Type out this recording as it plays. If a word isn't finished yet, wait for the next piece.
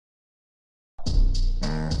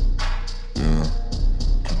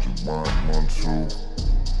1, 2.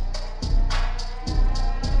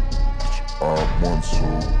 I'm 1, 2.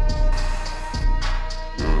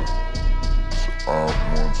 Yeah. I'm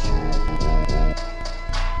 1, 2.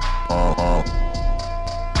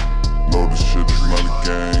 Know this shit is not a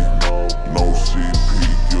game. No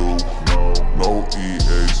CPU. No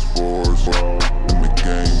EA Sports. In the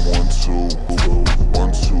game 1, 2.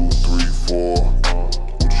 1, 2, 3, 4.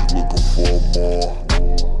 What you looking for more?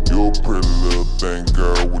 You a pretty little thing,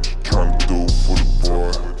 girl. What you tryna do for the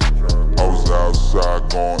boy? I was outside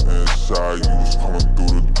going inside. You was coming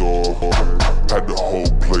through the door. Had the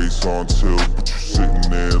whole place on tilt, but you sitting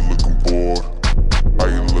there looking bored. How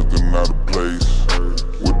you looking out of place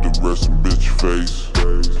with the resting bitch face?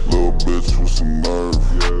 Little bitch with some nerve.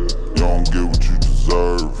 You don't get what you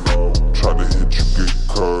deserve. Try to hit you, get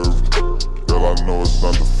curved. Girl, I know it's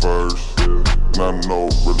not the first, and I know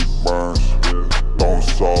it really burns. Throwing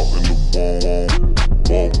salt in the wound.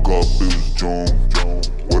 Woke up, it was June.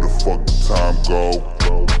 Where the fuck the time go?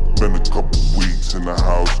 Been a couple weeks in the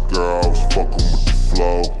house, girl. I was fucking with the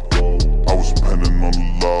flow. I was penning on the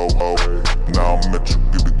low. Now I'm at you,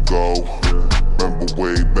 get to go. Remember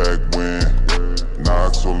way back when? Now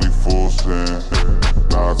it's only full sin.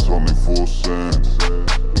 Now it's only full sin.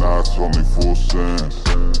 Now it's only full sin.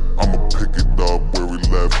 I'ma pick it up where we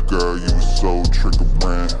left, girl. You was so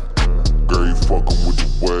Triggerin. Girl, you fucking with the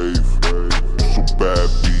wave. You so bad,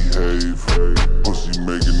 behave. Pussy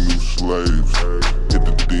making new slaves. Hit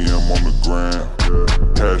the DM on the gram.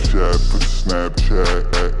 Cash app, put the Snapchat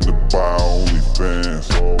at in the bio, OnlyFans.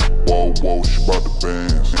 Whoa, whoa, she bout the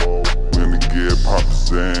bands. We in the gear, pop the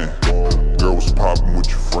sand.